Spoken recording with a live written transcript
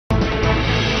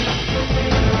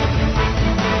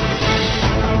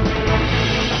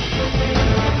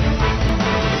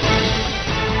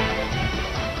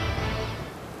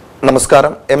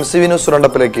നമസ്കാരം. Mcv News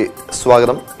Mala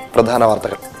സ്വാഗതം. പ്രധാന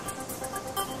വാർത്തകൾ.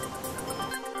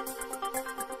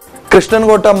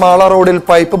 കൃഷ്ണൻകോട്ട മാള റോഡിൽ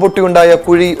പൈപ്പ് പൊട്ടിയുണ്ടായ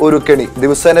കുഴി ഒരു കെണി.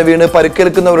 ദിവസേന വീണ്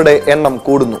പരിക്കേൽക്കുന്നവരുടെ എണ്ണം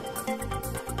കൂടുന്നു.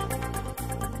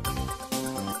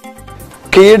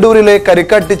 കീഴൂരിലെ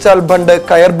കരിക്കാട്ടിച്ചാൽ ബണ്ട്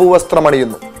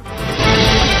കയർഭൂവസ്ത്രമണിയുന്നു.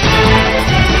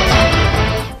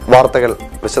 വാർത്തകൾ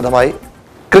വിശദമായി.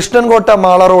 കൃഷ്ണൻകോട്ട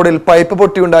മാള റോഡിൽ പൈപ്പ്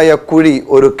പൊട്ടിയുണ്ടായ കുഴി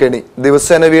ഒരു കെണി.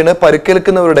 ദിവസേന വീണ്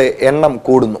പരിക്കേൽക്കുന്നവരുടെ എണ്ണം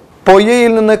കൂടുന്നു.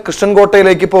 പൊയ്യയിൽ നിന്ന്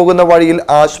കൃഷ്ണൻകോട്ടയിലേക്ക് പോകുന്ന വഴിയിൽ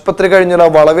ആശുപത്രി കഴിഞ്ഞുള്ള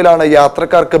വളവിലാണ്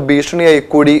യാത്രക്കാർക്ക് ഭീഷണിയായി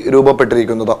കുഴി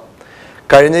രൂപപ്പെട്ടിരിക്കുന്നത്.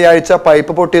 കഴിഞ്ഞയാഴ്ച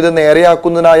പൈപ്പ് പൊട്ടിയത്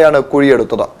നേരെയാക്കുന്നതിനായാണ്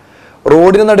കുഴിയെടുത്തത്.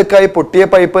 റോഡിന് നടുക്കായി പൊട്ടിയ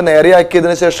പൈപ്പ്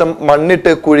നേരെയാക്കിയതിനു ശേഷം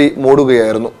മണ്ണിട്ട് കുഴി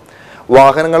മൂടുകയായിരുന്നു.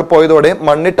 വാഹനങ്ങൾ പോയതോടെ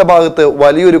മണ്ണിട്ട ഭാഗത്ത്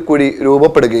വലിയൊരു കുഴി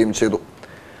രൂപപ്പെടുകയും ചെയ്തു.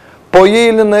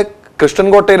 പൊയ്യയിൽ നിന്ന്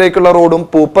കൃഷ്ണൻകോട്ടയിലേക്കുള്ള റോഡും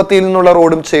പൂപ്പത്തിയിൽ നിന്നുള്ള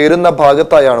റോഡും ചേരുന്ന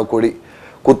ഭാഗത്തായാണ് കുഴി.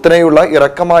 കുത്തനെയുള്ള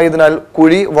ഇറക്കമായതിനാൽ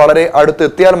കുഴി വളരെ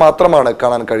അടുത്തെത്തിയാൽ മാത്രമാണ്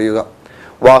കാണാൻ കഴിയുക.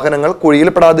 വാഹനങ്ങൾ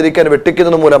കുഴിയിൽപ്പെടാതിരിക്കാൻ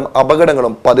വെട്ടിക്കുന്നത് മൂലം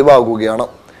അപകടങ്ങളും പതിവാകുകയാണ്.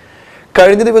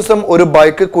 കഴിഞ്ഞ ദിവസം ഒരു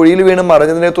ബൈക്ക് കുഴിയിൽ വീണ്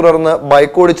മറിഞ്ഞതിനെ തുടർന്ന്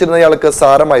ബൈക്ക് ഓടിച്ചിരുന്നയാൾക്ക്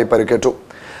സാരമായി പരിക്കേറ്റു.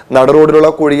 നടുറോഡിലുള്ള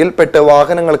കുഴിയിൽ പെട്ട്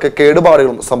വാഹനങ്ങൾക്ക്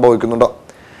കേടുപാടുകളും സംഭവിക്കുന്നുണ്ട്.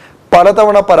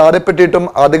 പലതവണ പരാതിപ്പെട്ടിട്ടും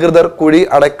അധികൃതർ കുഴി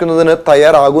അടയ്ക്കുന്നതിന്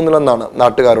തയ്യാറാകുന്നില്ലെന്നാണ്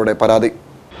നാട്ടുകാരുടെ പരാതി.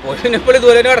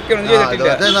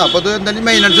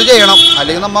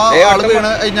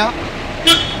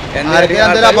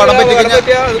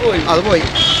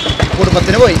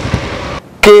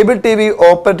 Cable TV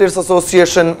operators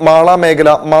association Mala മേഖല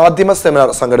മാധ്യമ സെമിനാർ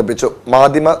സംഘടിപ്പിച്ചു.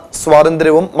 മാധ്യമ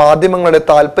സ്വാതന്ത്ര്യവും മാധ്യമങ്ങളുടെ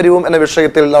താൽപര്യവും എന്ന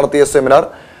വിഷയത്തിൽ നടത്തിയ സെമിനാർ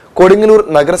കൊടുങ്ങല്ലൂർ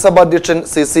നഗരസഭാ അധ്യക്ഷൻ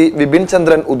CC വിപിൻ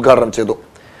ചന്ദ്രൻ ഉദ്ഘാടനം ചെയ്തു.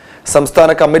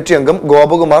 സംസ്ഥാന കമ്മിറ്റി അംഗം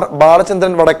Gopakumar,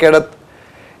 Balachandran Vadakkedath,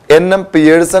 NM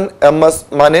Pearson, MS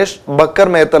Manesh, Backer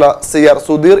Methala, CR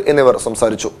Sudheer എന്നിവർ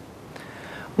സംസാരിച്ചു.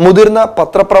 മുതിർന്ന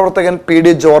പത്രപ്രവർത്തകൻ PD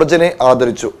ജോർജിനെ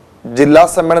ആദരിച്ചു. ജില്ലാ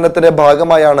സമ്മേളനത്തിന്റെ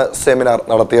ഭാഗമായാണ് സെമിനാർ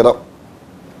നടത്തിയത്.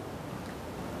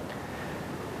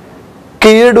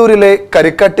 കീഴൂരിലെ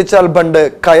കരിക്കാട്ടിച്ചാൽ ബണ്ട്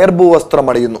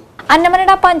കയർഭൂവസ്ത്രമണിയുന്നു.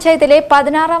 അന്നമനട പഞ്ചായത്തിലെ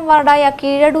 16ാം വാർഡായ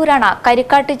കീഴടൂരാണ്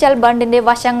കരിക്കാട്ടിച്ചാൽ ബണ്ടിന്റെ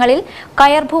വശങ്ങളിൽ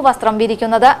കയർഭൂവസ്ത്രം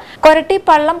വിരിക്കുന്നത്. കൊരട്ടി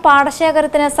പള്ളം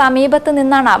പാടശേഖരത്തിന് സമീപത്ത്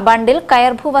നിന്നാണ് ബണ്ടിൽ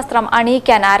കയർഭൂവസ്ത്രം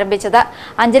അണിയിക്കാൻ ആരംഭിച്ചത്.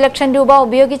 5 ലക്ഷം രൂപ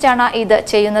ഉപയോഗിച്ചാണ് ഇത്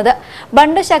ചെയ്യുന്നത്.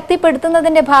 ബണ്ട്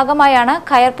ശക്തിപ്പെടുത്തുന്നതിന്റെ ഭാഗമായാണ്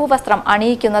കയർഭൂവസ്ത്രം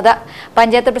അണിയിക്കുന്നത്.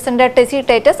 പഞ്ചായത്ത് പ്രസിഡന്റ് ടെസി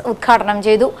ടേറ്റസ് ഉദ്ഘാടനം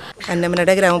ചെയ്തു. അന്നമനട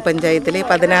ഗ്രാമപഞ്ചായത്തിലെ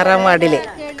 16ാം വാർഡിലെ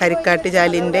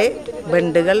കരിക്കാട്ടിച്ചാലിന്റെ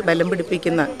ബണ്ടുകൾ ബലം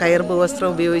പിടിപ്പിക്കുന്ന കയർഭൂവസ്ത്രം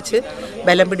ഉപയോഗിച്ച്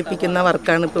ബലം പിടിപ്പിക്കുന്ന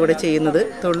വർക്കാണ് ഇപ്പോൾ ഇവിടെ ചെയ്യുന്നത്.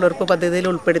 തൊഴിലുറപ്പ് പദ്ധതിയിൽ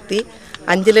ഉൾപ്പെടുത്തി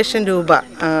 5 ലക്ഷം രൂപ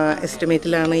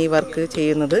എസ്റ്റിമേറ്റിലാണ് ഈ വർക്ക്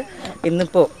ചെയ്യുന്നത്.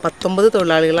 ഇന്നിപ്പോൾ 19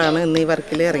 തൊഴിലാളികളാണ് ഇന്ന് ഈ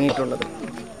വർക്കിൽ ഇറങ്ങിയിട്ടുള്ളത്.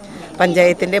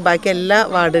 പഞ്ചായത്തിൻ്റെ ബാക്കി എല്ലാ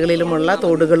വാർഡുകളിലുമുള്ള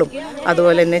തോടുകളും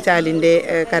അതുപോലെ തന്നെ ചാലിൻ്റെ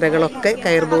കരകളൊക്കെ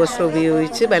കയർഭൂവസ്ത്രം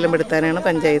ഉപയോഗിച്ച് ബലപ്പെടുത്താനാണ്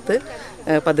panchayat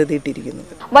പദ്ധതിയിട്ടിരിക്കുന്നത്.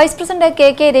 Vice president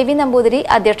KK Ravi Namboothiri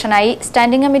അധ്യക്ഷനായി.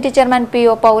 സ്റ്റാൻഡിംഗ് കമ്മിറ്റി ചെയർമാൻ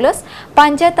PO പൗലോസ്,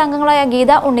 പഞ്ചായത്ത് അംഗങ്ങളായ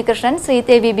ഗീത ഉണ്ണികൃഷ്ണൻ,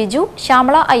 ശ്രീദേവി ബിജു,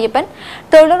 ശ്യാമള അയ്യപ്പൻ,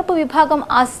 തൊഴിലുറപ്പ് വിഭാഗം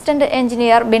assistant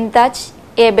engineer ബിൻതാജ്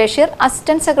A Basheer,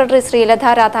 assistant secretary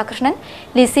Sreelatha Radhakrishnan,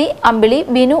 Lissy, അമ്പിളി,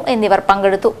 ബിനു എന്നിവർ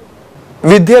പങ്കെടുത്തു.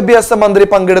 വിദ്യാഭ്യാസ മന്ത്രി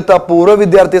പങ്കെടുത്ത പൂർവ്വ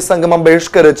വിദ്യാർത്ഥി സംഗമം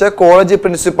ബഹിഷ്കരിച്ച് കോളേജ്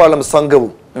പ്രിൻസിപ്പാളും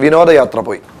സംഘവും വിനോദയാത്ര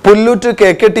പോയി. പുല്ലൂറ്റ്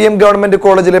KKTM ഗവൺമെന്റ്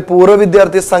കോളേജിലെ പൂർവ്വ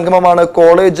വിദ്യാർത്ഥി സംഗമമാണ്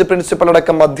കോളേജ് പ്രിൻസിപ്പൽ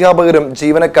അടക്കം അധ്യാപകരും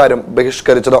ജീവനക്കാരും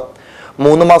ബഹിഷ്കരിച്ചത്.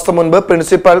 3 മാസം മുൻപ്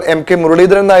പ്രിൻസിപ്പൽ MK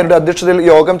മുരളീധരൻ നായരുടെ അധ്യക്ഷതയിൽ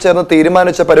യോഗം ചേർന്ന്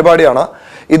തീരുമാനിച്ച പരിപാടിയാണ്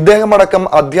ഇദ്ദേഹമടക്കം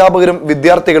അധ്യാപകരും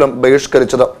വിദ്യാർത്ഥികളും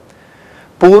ബഹിഷ്കരിച്ചത്.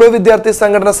 പൂർവ്വ വിദ്യാർത്ഥി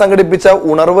സംഘടന സംഘടിപ്പിച്ച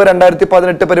ഉണർവ്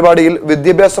 2018 പരിപാടിയിൽ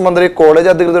വിദ്യാഭ്യാസ മന്ത്രി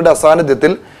കോളേജ് അധികൃതരുടെ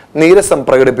അസാന്നിധ്യത്തിൽ നീരസം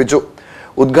പ്രകടിപ്പിച്ചു.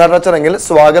 ഉദ്ഘാടന ചടങ്ങിൽ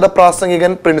സ്വാഗത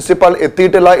പ്രാസംഗികൻ പ്രിൻസിപ്പൽ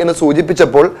എത്തിയിട്ടില്ല എന്ന്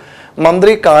സൂചിപ്പിച്ചപ്പോൾ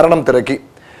മന്ത്രി കാരണം തിരക്കി.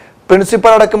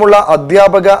 പ്രിൻസിപ്പൽ അടക്കമുള്ള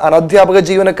അധ്യാപക അനധ്യാപക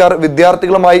ജീവനക്കാർ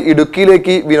വിദ്യാർത്ഥികളുമായി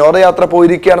ഇടുക്കിയിലേക്ക് വിനോദയാത്ര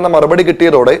പോയിരിക്കുകയാണെന്ന മറുപടി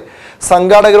കിട്ടിയതോടെ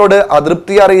സംഘാടകരോട്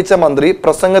അതൃപ്തി അറിയിച്ച മന്ത്രി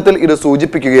പ്രസംഗത്തിൽ ഇത്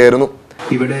സൂചിപ്പിക്കുകയായിരുന്നു.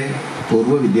 ഇവിടെ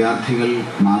പൂർവ്വ വിദ്യാർത്ഥികൾ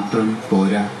മാത്രം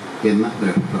പോരാ എന്ന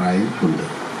അഭിപ്രായം ഉണ്ട്.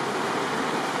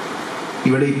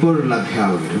 ഇവിടെ ഇപ്പോഴുള്ള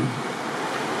അധ്യാപകരും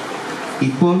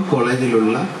ഇപ്പോൾ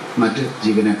കോളേജിലുള്ള മറ്റ്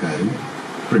ജീവനക്കാരും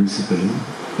പ്രിൻസിപ്പലും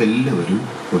എല്ലാവരും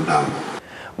ഉണ്ടാവും.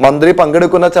 മന്ത്രി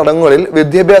പങ്കെടുക്കുന്ന ചടങ്ങുകളിൽ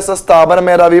വിദ്യാഭ്യാസ സ്ഥാപന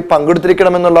മേധാവി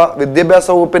പങ്കെടുത്തിരിക്കണമെന്നുള്ള വിദ്യാഭ്യാസ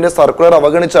വകുപ്പിന്റെ സർക്കുലർ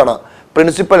അവഗണിച്ചാണ്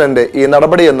പ്രിൻസിപ്പലിന്റെ ഈ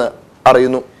നടപടിയെന്ന്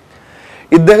അറിയുന്നു.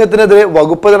 ഇദ്ദേഹത്തിനെതിരെ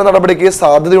വകുപ്പ് തല നടപടിക്ക്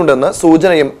സാധ്യതയുണ്ടെന്ന്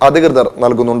സൂചനയും അധികൃതർ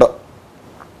നൽകുന്നുണ്ട്.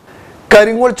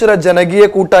 കരിങ്ങോൾച്ചിറ ജനകീയ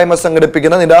കൂട്ടായ്മ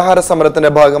സംഘടിപ്പിക്കുന്ന നിരാഹാര സമരത്തിന്റെ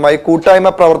ഭാഗമായി കൂട്ടായ്മ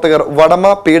പ്രവർത്തകർ വടമ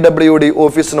PWD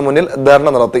ഓഫീസിന് മുന്നിൽ ധർണ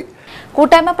നടത്തി.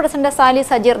 കൂട്ടായ്മ പ്രസിഡന്റ് സാലി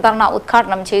സജീർ ധർണ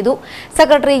ഉദ്ഘാടനം ചെയ്തു.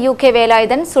 Secretary UK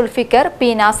Velayudhan, Zulfikar, P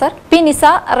Nasar, P നിസ,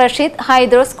 റഷീദ്,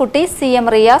 ഹൈദ്രോസ് കുട്ടി, CM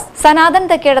റിയാസ്, സനാതൻ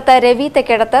തെക്കേടത്ത്, രവി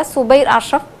തെക്കേടത്ത്, സുബൈർ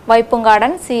അഷ്റഫ്,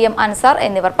 വൈപ്പുംകാടൻ, CM അൻസാർ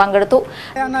എന്നിവർ പങ്കെടുത്തു.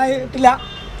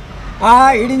 ആ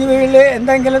ഇടിഞ്ഞു വീഴിൽ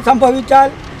എന്തെങ്കിലും സംഭവിച്ചാൽ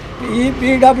ഈ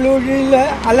PWDയിൽ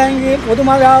അല്ലെങ്കിൽ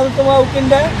പൊതുമരാമത്ത്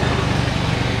വകുപ്പിൻ്റെ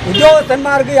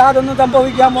ഉദ്യോഗസ്ഥന്മാർക്ക് യാതൊന്നും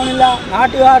സംഭവിക്കാൻ പോകുന്നില്ല.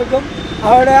 നാട്ടുകാർക്കും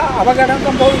അവിടെ അപകടം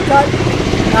സംഭവിച്ചാൽ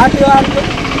നാട്ടുകാർക്കും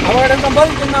അപകടം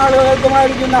സംഭവിക്കുന്ന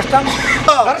ആളുകൾക്കുമായിരിക്കും നഷ്ടം.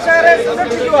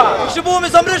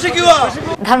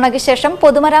 ധർണയ്ക്ക് ശേഷം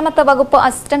പൊതുമരാമത്ത് വകുപ്പ്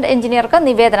അസിസ്റ്റന്റ് എഞ്ചിനീയർക്ക്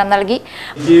നിവേദനം നൽകി.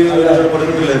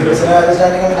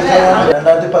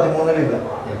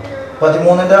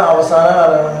 2013 അവസാന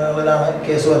കാലങ്ങളിലാണ്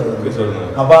കേസ് വരുന്നത്.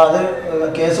 അപ്പോൾ അത്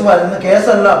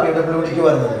കേസല്ല PWDക്ക്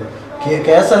വരുന്നത്,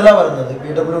 കേസല്ല വരുന്നത്,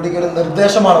 PWDക്ക് ഒരു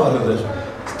നിർദ്ദേശമാണ് വരുന്നത്.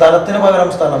 സ്ഥലത്തിന് പകരം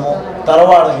സ്ഥലമോ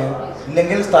തറവാടകയോ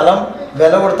ഇല്ലെങ്കിൽ സ്ഥലം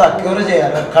വില കൊടുത്ത് അക്യൂർ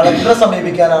ചെയ്യാൻ കളക്ടറെ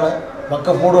സമീപിക്കാനാണ്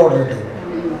വഖഫ് ബോർഡ് ഓർഡർ ഇട്ടത്.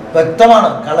 വ്യക്തമാണ്,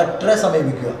 കളക്ടറെ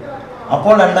സമീപിക്കുക.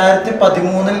 അപ്പോൾ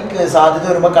 2013 സാധ്യത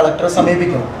വരുമ്പോൾ കളക്ടറെ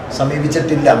സമീപിക്കണം,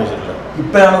 സമീപിച്ചിട്ടില്ല.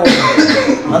 ഇപ്പോഴാണ്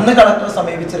അന്ന് കളക്ടറെ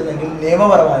സമീപിച്ചിരുന്നെങ്കിൽ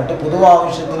നിയമപരമായിട്ട് പൊതു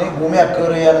ആവശ്യത്തിന് ഭൂമി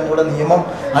അക്വയർ ചെയ്യാനുള്ള നിയമം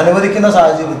അനുവദിക്കുന്ന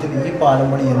സാഹചര്യത്തിൽ ഈ പാലം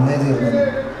പണി എന്നേ തീർന്നത്.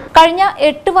 കഴിഞ്ഞ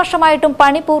 8 വർഷമായിട്ടും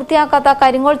പണി പൂർത്തിയാക്കാത്ത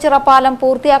കരിങ്ങോൾച്ചിറ പാലം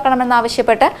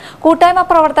പൂർത്തിയാക്കണമെന്നാവശ്യപ്പെട്ട് കൂട്ടായ്മ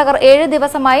പ്രവർത്തകർ 7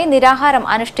 ദിവസമായി നിരാഹാരം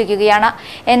അനുഷ്ഠിക്കുകയാണ്.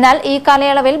 എന്നാൽ ഈ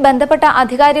കാലയളവിൽ ബന്ധപ്പെട്ട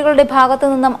അധികാരികളുടെ ഭാഗത്തു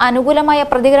നിന്നും അനുകൂലമായ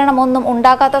പ്രതികരണമൊന്നും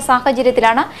ഉണ്ടാകാത്ത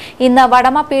സാഹചര്യത്തിലാണ് ഇന്ന്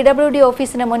വടമ PWD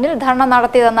ഓഫീസിന് മുന്നിൽ ധർണ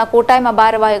നടത്തിയതെന്ന് കൂട്ടായ്മ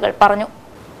ഭാരവാഹികൾ പറഞ്ഞു.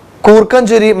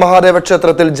 കൂർക്കഞ്ചേരി മഹാദേവ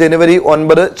ക്ഷേത്രത്തിൽ ജനുവരി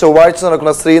 9 ചൊവ്വാഴ്ച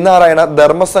നടക്കുന്ന ശ്രീനാരായണ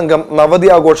ധർമ്മസംഘം നവതി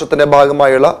ആഘോഷത്തിന്റെ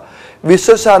ഭാഗമായുള്ള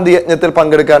വിശ്വശാന്തി യജ്ഞത്തിൽ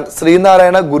പങ്കെടുക്കാൻ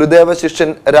ശ്രീനാരായണ ഗുരുദേവ ശിഷ്യൻ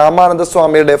രാമാനന്ദ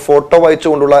സ്വാമിയുടെ ഫോട്ടോ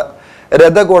വഹിച്ചുകൊണ്ടുള്ള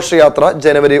രഥഘോഷയാത്ര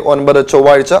ജനുവരി 9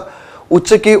 ചൊവ്വാഴ്ച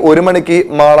ഉച്ചയ്ക്ക് 1 മണിക്ക്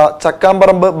മാള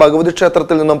ചക്കാമ്പറമ്പ് ഭഗവതി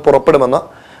ക്ഷേത്രത്തിൽ നിന്നും പുറപ്പെടുമെന്ന്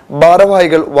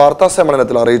ഭാരവാഹികൾ വാർത്താ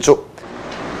സമ്മേളനത്തിൽ അറിയിച്ചു.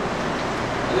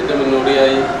 അതിന്റെ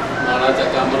മുന്നോടിയായി മാള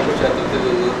ചക്കാമ്പറമ്പ് ക്ഷേത്രത്തിൽ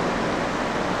നിന്ന്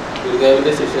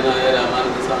ഗുരുദേവന്റെ ശിഷ്യനായ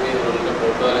രാമാനന്ദ സ്വാമി അവരുടെ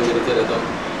ഫോട്ടോ അലങ്കരിച്ച രഥം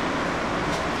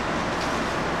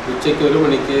ഉച്ചയ്ക്ക് 1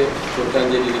 മണിക്ക്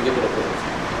കൂർക്കഞ്ചേരിയിലേക്ക് പുറപ്പെടും.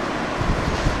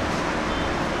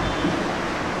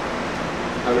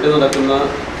 അവിടെ നടക്കുന്ന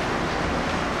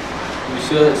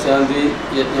വിശ്വശാന്തി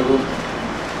യജ്ഞവും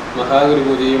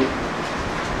മഹാഗുരുപൂജയും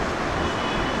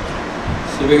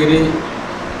ശിവഗിരി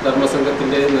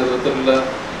ധർമ്മസംഘത്തിൻ്റെ നേതൃത്വത്തിലുള്ള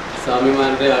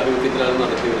സ്വാമിമാരുടെ ആഭിമുഖ്യത്തിലാണ്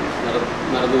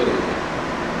നടന്നു വരുന്നത്.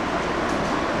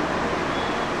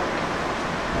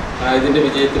 ഇതിൻ്റെ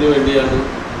വിജയത്തിന് വേണ്ടിയാണ്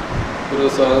ഒരു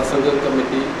സ്വാഗത സംഘം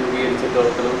കമ്മിറ്റി രൂപീകരിച്ച്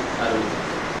പ്രവർത്തനം ആരംഭിച്ചത്.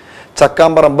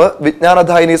 ചക്കാമ്പറമ്പ്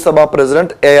വിജ്ഞാനദായിനി സഭ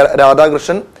പ്രസിഡന്റ് AR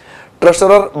രാധാകൃഷ്ണൻ,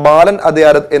 ട്രഷറർ ബാലൻ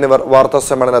അദ്യാരത് എന്നിവർ വാർത്താ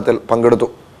സമ്മേളനത്തിൽ പങ്കെടുത്തു.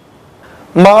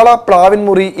 മാള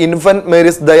പ്ലാവിൻമുറി ഇൻഫന്റ്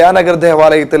മേരീസ് ദയാനഗർ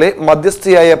ദേവാലയത്തിലെ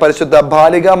മധ്യസ്ഥയായ പരിശുദ്ധ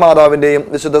ബാലികാ മാതാവിന്റെയും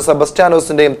വിശുദ്ധ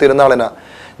സെബസ്റ്റ്യാനോസിന്റെയും തിരുനാളിന്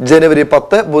ജനുവരി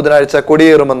 10 ബുധനാഴ്ച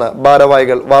കൊടിയേറുമെന്ന്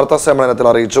ഭാരവാഹികൾ വാർത്താ സമ്മേളനത്തിൽ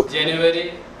അറിയിച്ചു. ജനുവരി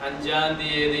 5-ാം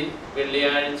തീയതി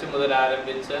വെള്ളിയാഴ്ച മുതൽ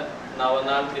ആരംഭിച്ച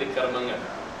നവനാൾ തിരുക്കർമ്മങ്ങൾ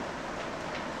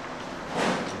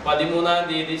 13-ാം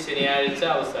തീയതി ശനിയാഴ്ച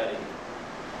അവസാനിക്കും.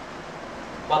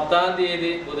 10-ാം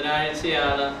തീയതി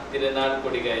ബുധനാഴ്ചയാണ് തിരുനാൾ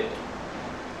കൊടികയറ്റം.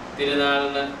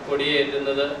 തിരുനാളിന്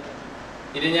കൊടിയേറ്റുന്നത്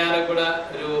ഇരിഞ്ഞാലക്കുട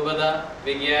രൂപത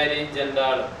വികാരി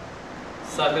ജനറാളും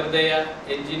സഹൃദയ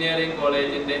എഞ്ചിനീയറിംഗ്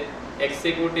കോളേജിന്റെ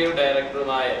എക്സിക്യൂട്ടീവ്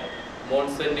ഡയറക്ടറുമായ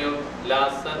മോൺസന്യൂർ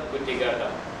ലാസർ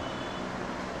കുറ്റിക്കാട്ടാണ്.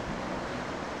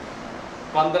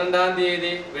 12-ാം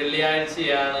തീയതി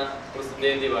വെള്ളിയാഴ്ചയാണ്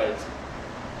പ്രസിദ്ധേന്തി വാഴ്ച.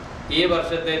 ഈ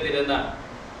വർഷത്തെ തിരുനാൾ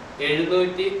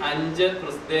 705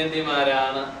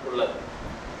 പ്രസിദ്ധേന്തിമാരാണ് ഉള്ളത്.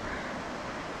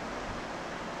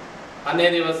 അന്നേ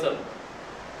ദിവസം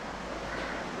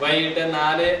വൈകിട്ട്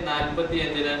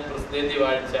 4:45 പ്രസിദ്ധേന്തി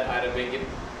വാഴ്ച ആരംഭിക്കും.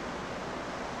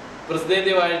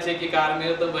 പ്രസിദ്ധേന്തി വാഴ്ചയ്ക്ക്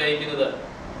കാർമ്മികത്വം വഹിക്കുന്നത്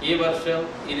ഈ വർഷം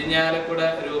ഇരിഞ്ഞാലക്കുട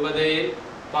രൂപതയിൽ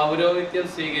പൗരോഹിത്യം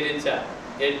സ്വീകരിച്ച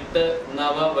 8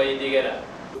 നവവൈദികരാണ്.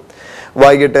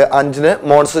 വൈകിട്ട് 5-ന്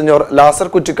മോൺസിഞ്ഞോർ ലാസർ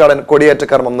കുറ്റിക്കാടൻ കൊടിയേറ്റ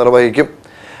കർമ്മം നിർവഹിക്കും.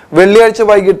 വെള്ളിയാഴ്ച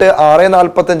വൈകിട്ട്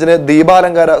 6:45-ന്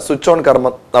ദീപാലങ്കാര സ്വിച്ച് ഓൺ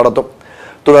കർമ്മം നടത്തും.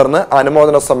 തുടർന്ന്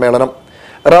അനുമോദന സമ്മേളനം.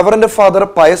 റവറന്റ് ഫാദർ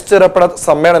പയസ് ചിറപ്പണത്ത്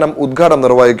സമ്മേളനം ഉദ്ഘാടനം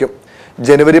നിർവഹിക്കും.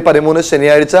 ജനുവരി 13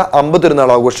 ശനിയാഴ്ച അമ്പ് തിരുനാൾ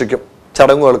ആഘോഷിക്കും.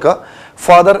 ചടങ്ങുകൾക്ക്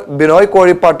ഫാദർ ബിനോയ്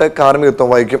കോഴിപ്പാട്ട് കാർമ്മികത്വം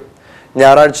വഹിക്കും.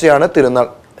 ഞായറാഴ്ചയാണ് തിരുനാൾ.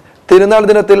 തിരുനാൾ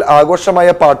ദിനത്തിൽ ആഘോഷമായ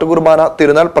പാട്ടുകുർബാന,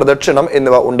 തിരുനാൾ പ്രദക്ഷിണം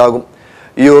എന്നിവ ഉണ്ടാകും.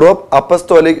 Europe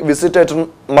apostolic visitator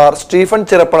Mar Stephen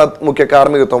Chirappanath മുഖ്യ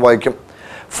കാർമ്മികത്വം വഹിക്കും.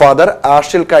 ഫാദർ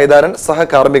ആഷിൽ കൈതാരൻ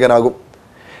സഹകാർമ്മികനാകും.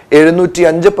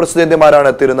 705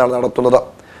 പ്രസിദ്ധന്തിമാരാണ് തിരുനാൾ നടത്തുന്നത്.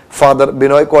 Father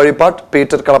Binoy Kozhippattu,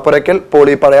 Peter Kalappurakkal,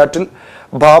 poly Pazhayattil,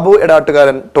 Babu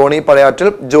Edattukaran, Tony Pazhayattil,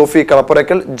 Jofi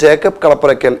Kalappurakkal, Jacob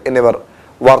Kalappurakkal എന്നിവർ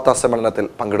വാർത്താ സമ്മേളനത്തിൽ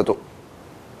പങ്കെടുത്തു.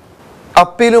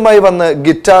 അപ്പീലുമായി വന്ന്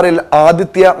ഗിറ്റാറിൽ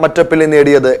ആദിത്യ മറ്റപ്പള്ളി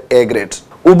നേടിയത് എ ഗ്രേഡ്.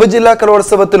 ഉപജില്ലാ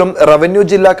കലോത്സവത്തിലും റവന്യൂ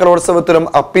ജില്ലാ കലോത്സവത്തിലും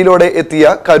അപ്പീലോടെ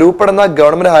എത്തിയ കരൂപ്പടന്ന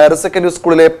ഗവൺമെന്റ് ഹയർ സെക്കൻഡറി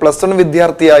സ്കൂളിലെ +1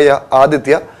 വിദ്യാർത്ഥിയായ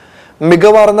ആദിത്യ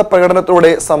മികവാർന്ന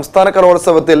പ്രകടനത്തോടെ സംസ്ഥാന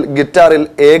കലോത്സവത്തിൽ ഗിറ്റാറിൽ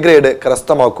എ ഗ്രേഡ്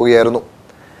കരസ്ഥമാക്കുകയായിരുന്നു.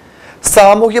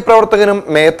 സാമൂഹ്യ പ്രവർത്തകനും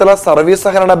മേത്തല സർവീസ്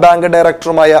സഹകരണ ബാങ്ക്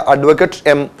ഡയറക്ടറുമായ advocate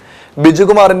M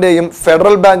ബിജുകുമാറിന്റെയും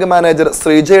federal bank manager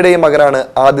ശ്രീജയുടെയും മകനാണ്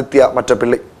ആദിത്യ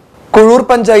മറ്റപ്പള്ളി. കുഴൂർ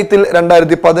പഞ്ചായത്തിൽ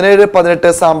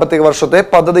 2017-18 സാമ്പത്തിക വർഷത്തെ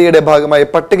പദ്ധതിയുടെ ഭാഗമായി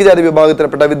പട്ടികജാതി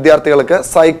വിഭാഗത്തിൽപ്പെട്ട വിദ്യാർത്ഥികൾക്ക്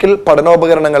സൈക്കിൾ,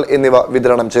 പഠനോപകരണങ്ങൾ എന്നിവ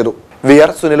വിതരണം ചെയ്തു. VR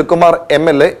സുനിൽകുമാർ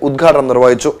MLA ഉദ്ഘാടനം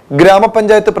നിർവഹിച്ചു.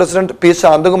 ഗ്രാമപഞ്ചായത്ത് പ്രസിഡന്റ് P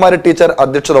ശാന്തകുമാരി ടീച്ചർ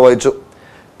അധ്യക്ഷത വഹിച്ചു.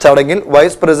 ചടങ്ങിൽ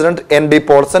vice president ND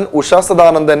Paulson, Usha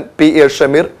Sadanandan, PA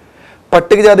Shameer,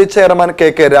 പട്ടികജാതി ചെയർമാൻ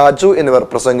KK രാജു എന്നിവർ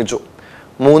പ്രസംഗിച്ചു.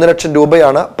 3 ലക്ഷം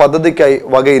രൂപയാണ് പദ്ധതിക്കായി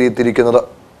വകയിരുത്തിയിരിക്കുന്നത്.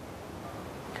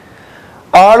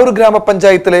 ആളൂർ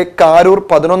ഗ്രാമപഞ്ചായത്തിലെ കാരൂർ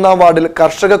 11ാം വാർഡിൽ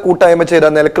കർഷക കൂട്ടായ്മ ചെയ്ത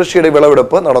നെൽകൃഷിയുടെ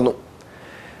വിളവെടുപ്പ് നടന്നു.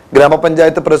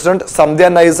 ഗ്രാമപഞ്ചായത്ത് പ്രസിഡന്റ് സന്ധ്യ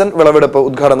നൈസൻ വിളവെടുപ്പ്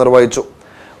ഉദ്ഘാടനം നിർവഹിച്ചു.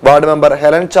 വാർഡ് മെമ്പർ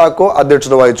ഹെലൻ ചാക്കോ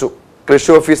അധ്യക്ഷത വഹിച്ചു.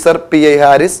 കൃഷി officer PI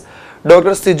Haris,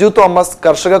 doctor Siju Thomas,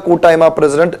 കർഷക കൂട്ടായ്മ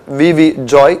പ്രസിഡന്റ് VV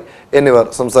ജോയ് എന്നിവർ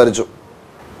സംസാരിച്ചു.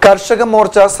 കർഷക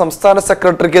മോർച്ച സംസ്ഥാന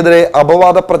സെക്രട്ടറിക്കെതിരെ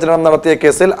അപവാദ പ്രചരണം നടത്തിയ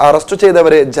കേസിൽ അറസ്റ്റ്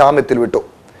ചെയ്തവരെ ജാമ്യത്തിൽ വിട്ടു.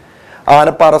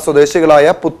 ആനപ്പാറ സ്വദേശികളായ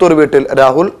പുത്തൂർ വീട്ടിൽ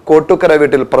രാഹുൽ, കോട്ടുക്കര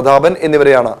വീട്ടിൽ പ്രതാപൻ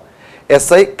എന്നിവരെയാണ്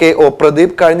SI KO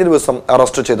പ്രദീപ് കഴിഞ്ഞ ദിവസം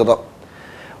അറസ്റ്റ് ചെയ്തത്.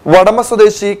 വടമ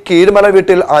സ്വദേശി കീഴ്മല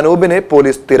വീട്ടിൽ അനൂപിനെ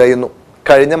പോലീസ് തിരയുന്നു.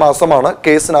 കഴിഞ്ഞ മാസമാണ്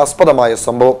കേസിനാസ്പദമായ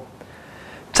സംഭവം.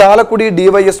 ചാലക്കുടി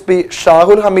DYSP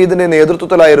ഷാഹുൽ ഹമീദിന്റെ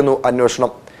നേതൃത്വത്തിലായിരുന്നു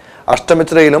അന്വേഷണം.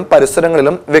 അഷ്ടമിച്ചിറയിലും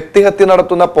പരിസരങ്ങളിലും വ്യക്തിഹത്യ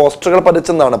നടത്തുന്ന പോസ്റ്ററുകൾ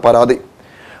പതിച്ചെന്നാണ് പരാതി.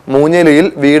 മൂഞ്ഞേലിയിൽ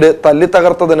വീട് തല്ലി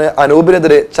തകർത്തതിന്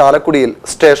അനൂപിനെതിരെ ചാലക്കുടിയിൽ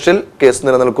സ്റ്റേഷനിൽ കേസ്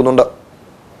നിലനിൽക്കുന്നുണ്ട്.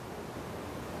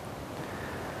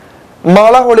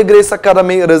 Mala holy grace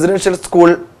academy residential school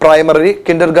primary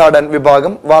Kinder garden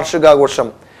വിഭാഗം വാർഷികാഘോഷം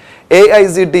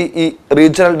AICTE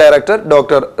regional director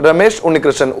doctor Ramesh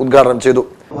Unnikrishnan ഉദ്ഘാടനം ചെയ്തു.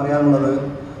 പറയാനുള്ളത്,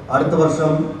 അടുത്ത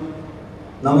വർഷം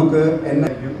നമുക്ക്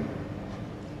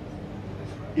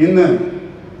ഇന്ന്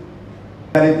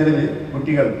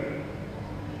കുട്ടികൾ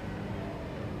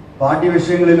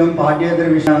പാഠ്യവിഷയങ്ങളിലും പാഠ്യേതര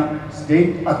വിഷയ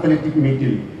സ്റ്റേറ്റ് അത്ലറ്റിക്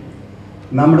മീറ്റിൽ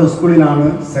നമ്മുടെ സ്കൂളിനാണ്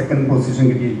 2nd പൊസിഷൻ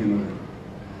കിട്ടിയിരിക്കുന്നത്.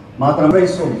 മാത്രം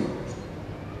പ്രൈസും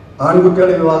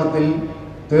ആൺകുട്ടികളുടെ വിഭാഗത്തിൽ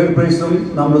 3rd പ്രൈസും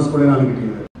നമ്മുടെ സ്കൂളിനാണ്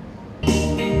കിട്ടിയത്.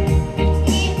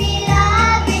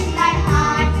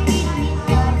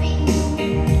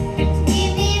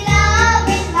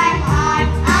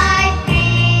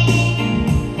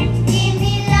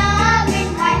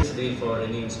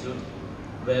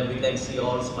 Where we can see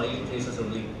all smiling faces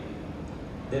only.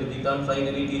 There we can't find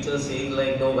any teachers saying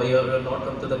like, no, why you have not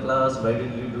come to the class, why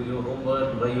did you do your homework,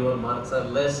 why your marks are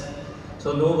less.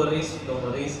 So no worries, no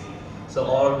worries. So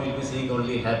all will be seeing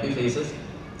only happy faces.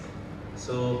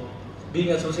 So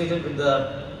being associated with the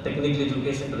technical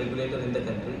education regulator in the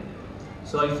country,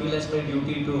 so I feel it's my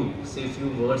duty to say a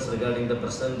few words regarding the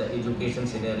present education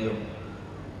scenario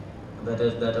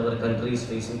that our country is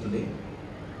facing today,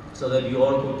 so that you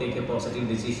all could take a positive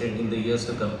decision in the years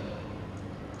to come.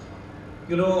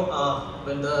 You know,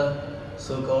 when the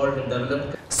so-called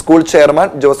developed... school chairman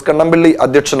Jose Kannampilly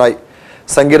അധ്യക്ഷനായി.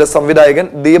 സംഗീത സംവിധായകൻ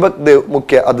ദീപക് ദേവ്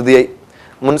മുഖ്യ അതിഥിയായി.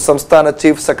 മുൻ സംസ്ഥാന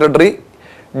chief secretary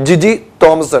Jiji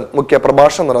Thomason മുഖ്യ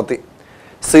പ്രഭാഷണം നടത്തി.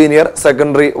 Senior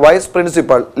secondary vice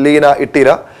principal Leena Itteera,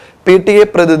 PTA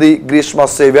പ്രതിനിധി Greeshma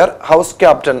Xavier, house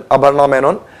captain Aparna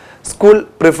Menon, school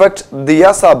prefect Diya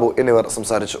Sabu എന്നിവർ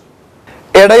സംസാരിച്ചു.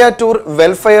 എടയാറ്റൂർ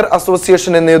വെൽഫെയർ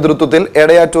അസോസിയേഷന്റെ നേതൃത്വത്തിൽ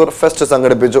എടയാറ്റൂർ ഫെസ്റ്റ്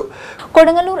സംഘടിപ്പിച്ചു.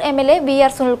 Kodungallur MLA VR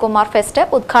Sunilkumar fest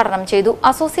ഉദ്ഘാടനം ചെയ്തു.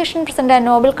 അസോസിയേഷൻ പ്രസിഡന്റ്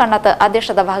നോബിൾ കണ്ണത്ത്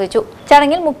അധ്യക്ഷത വഹിച്ചു.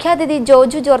 ചടങ്ങിൽ മുഖ്യാതിഥി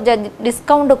ജോജു ജോർജ്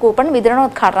ഡിസ്കൗണ്ട് കൂപ്പൺ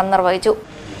വിതരണോദ്ഘാടനം നിർവഹിച്ചു.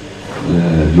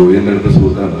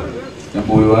 ഞാൻ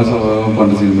ഭൂരിഭാഗം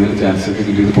പണ്ട് സിനിമയിൽ ചാൻസ് ഒക്കെ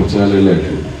കിട്ടിയത് കുറച്ച്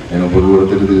കാലങ്ങളിലായിട്ടുള്ളൂ. അതിനൊപ്പം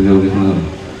കൂടത്തിൽ തിരിഞ്ഞറിഞ്ഞിട്ടുള്ളതാണ്.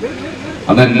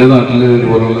 അന്ന് എൻ്റെ നാട്ടിൽ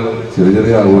ഇതുപോലുള്ള ചെറിയ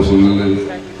ചെറിയ ആഘോഷങ്ങളിൽ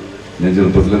ഞാൻ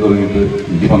ചെറുപ്പത്തിലെ തുടങ്ങിയിട്ട്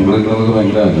എനിക്ക് പങ്കെടുക്കണമെന്നൊക്കെ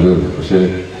ഭയങ്കര ആഗ്രഹമായിരുന്നു. പക്ഷേ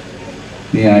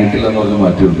നീ ആയിട്ടില്ല എന്ന് പറഞ്ഞ്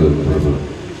മാറ്റിയെടുത്തത്.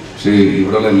 പക്ഷേ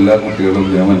ഇവിടെയുള്ള എല്ലാ കുട്ടികളും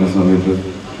ഞാൻ വരുന്ന സമയത്ത്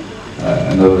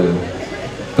എന്താ പറയുക,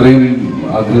 ഇത്രയും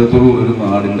ആഗ്രഹത്തോടു ഒരു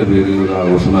നാടിൻ്റെ പേരിൽ ഒരു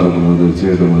ആഘോഷം നടക്കുന്നത്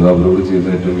തീർച്ചയായിട്ടും അത് അവരോട്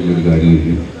ചെയ്യുന്ന ഏറ്റവും വലിയൊരു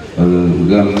കാര്യമായിരിക്കും. അത് ഒരു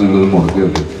കാലത്ത് നിങ്ങളത്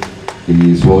മുടക്കരുത്.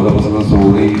 ഈ സ്വാഗതപ്രസംഗം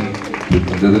സോറി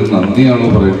ഇതിൽ നന്ദിയാണോ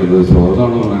പറയേണ്ടത്,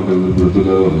 സ്വാഗതമാണോ പറയേണ്ടത്,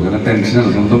 പിടുത്തില്ലാതെ പറഞ്ഞു. കാരണം ടെൻഷനാണ്.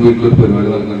 സ്വന്തം വീട്ടിലൊരു പരിപാടി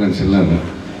നടക്കുന്ന ടെൻഷനിലാണ്.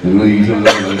 നിങ്ങൾ ഈ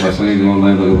സമയത്ത് ഭക്ഷണം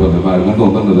കഴിക്കണമെന്നൊക്കെ പറഞ്ഞു ആർക്കും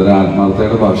തോന്നുന്നുണ്ട്. ഇതൊരു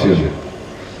ആത്മാർത്ഥയുടെ ഭാഷയല്ല.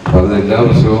 അപ്പോൾ അത് എല്ലാ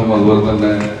പ്രശ്നവും അതുപോലെ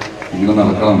തന്നെ ഇങ്ങനെ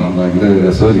നടക്കണം. ഭയങ്കര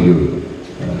രസമായിരിക്കും.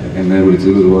 എന്നെ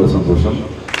വിളിച്ചതിൽ ഒരുപാട് സന്തോഷം.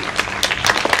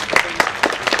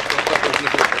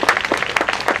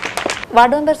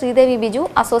 Ward member Sridevi Biju,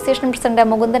 association president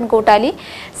Mukundan കൂട്ടാലി,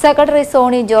 secretary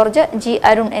Sony George, G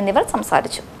Arun എന്നിവർ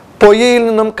സംസാരിച്ചു. പൊയ്യയിൽ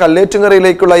നിന്നും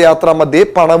കല്ലേറ്റുങ്കരയിലേക്കുള്ള യാത്രാ മധ്യേ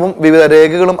പണവും വിവിധ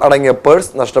രേഖകളും അടങ്ങിയ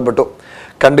പേഴ്സ് നഷ്ടപ്പെട്ടു.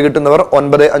 കണ്ടുകിട്ടുന്നവർ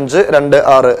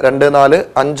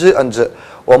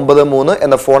 9526245593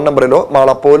 എന്ന ഫോൺ നമ്പറിലോ മാള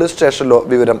പോലീസ് സ്റ്റേഷനിലോ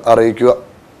വിവരം അറിയിക്കുക.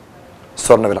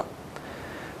 സ്വർണ്ണവില: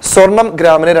 സ്വർണം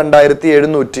ഗ്രാമിന്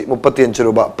 2735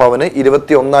 രൂപ, പവന്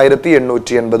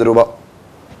 21,880 രൂപ.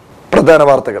 പ്രധാന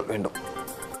വാർത്തകൾ വീണ്ടും.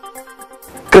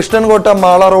 കൃഷ്ണൻകോട്ട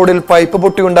മാള റോഡിൽ പൈപ്പ്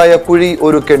പൊട്ടിയുണ്ടായ കുഴി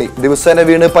ഒരു കെണി, ദിവസേന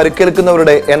വീണ്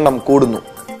പരിക്കേൽക്കുന്നവരുടെ എണ്ണം കൂടുന്നു.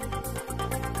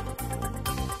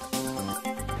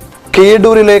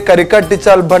 കീഴൂരിലെ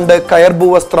കരിക്കാട്ടിച്ചാൽ ബണ്ട് കയർ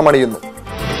ഭൂവസ്ത്രമണിയുന്നു.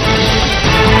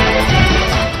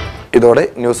 ഇതോടെ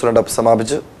ന്യൂസ് റൗണ്ടപ്പ്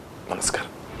സമാപിച്ചു. നമസ്കാരം.